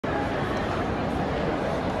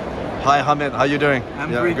Hi Mohamed, how you doing? I'm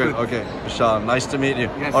very good. Okay, Bashar, nice to meet you.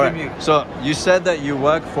 Yes, all same here. So you said that you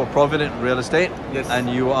work for Provident Real Estate. Yes. And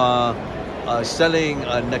you are selling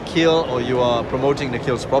Nakil, or you are promoting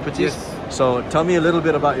Nakil's properties. Yes. So tell me a little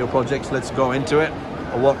bit about your projects. Let's go into it.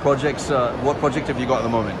 What project have you got at the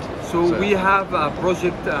moment? So we have a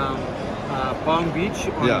project, Palm Beach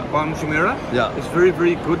on Palm Jumeirah. Yeah. It's very,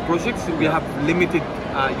 very good projects. We have limited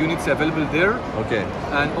units available there. Okay.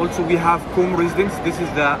 And also we have home residence. This is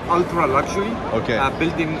the ultra luxury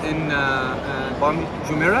building in Palm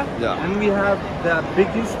Jumeirah. Yeah. And we have the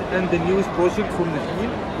biggest and the newest project from the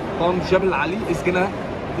field, Palm Jebel Ali. Is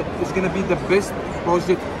gonna be the best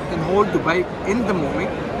project in whole Dubai in the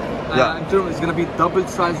moment. In terms, it's going to be double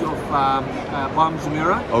size of Palm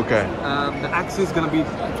Jumeirah. Okay. The axis is going to be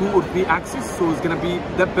 2 or 3 axes, so it's going to be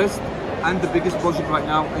the best and the biggest project right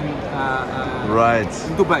now in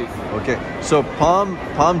Dubai. Okay. So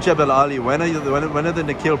Palm Jebel Ali, when are the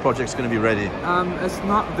Nakil projects going to be ready?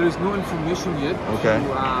 There is no information yet. Okay.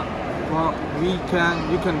 So, well, you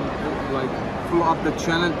can like follow up the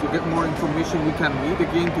channel to get more information. We can meet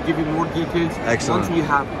again to give you more details. Excellent. Once we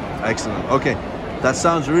have. Excellent. Okay. That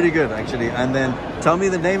sounds really good, actually. And then tell me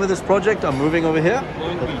the name of this project. I'm moving over here.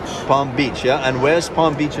 Palm Beach. Palm Beach, yeah. And where's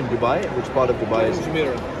Palm Beach in Dubai? Which part of Dubai is it? Palm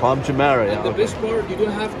Jumeirah. Palm Jumeirah, yeah. And the best part, you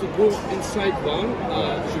don't have to go inside Palm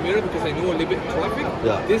Jumeirah, because I know a little bit traffic.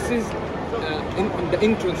 Yeah. This is in the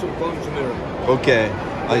entrance of Palm Jumeirah. Okay.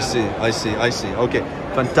 I see. Okay.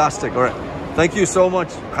 Fantastic. All right. Thank you so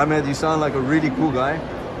much, Mohamed. You sound like a really cool guy.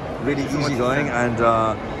 Really easygoing.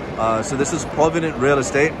 And so this is Provident Real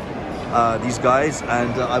Estate. These guys,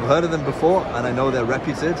 and I've heard of them before, and I know they're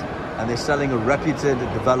reputed, and they're selling a reputed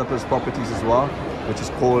developers properties as well, which is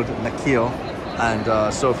called Nakil.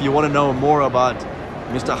 And so if you want to know more about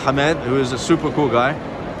Mr. Mohamed, who is a super cool guy,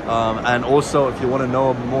 and also if you want to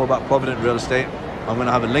know more about Provident Real Estate, I'm going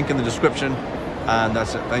to have a link in the description. And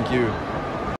that's it. Thank you.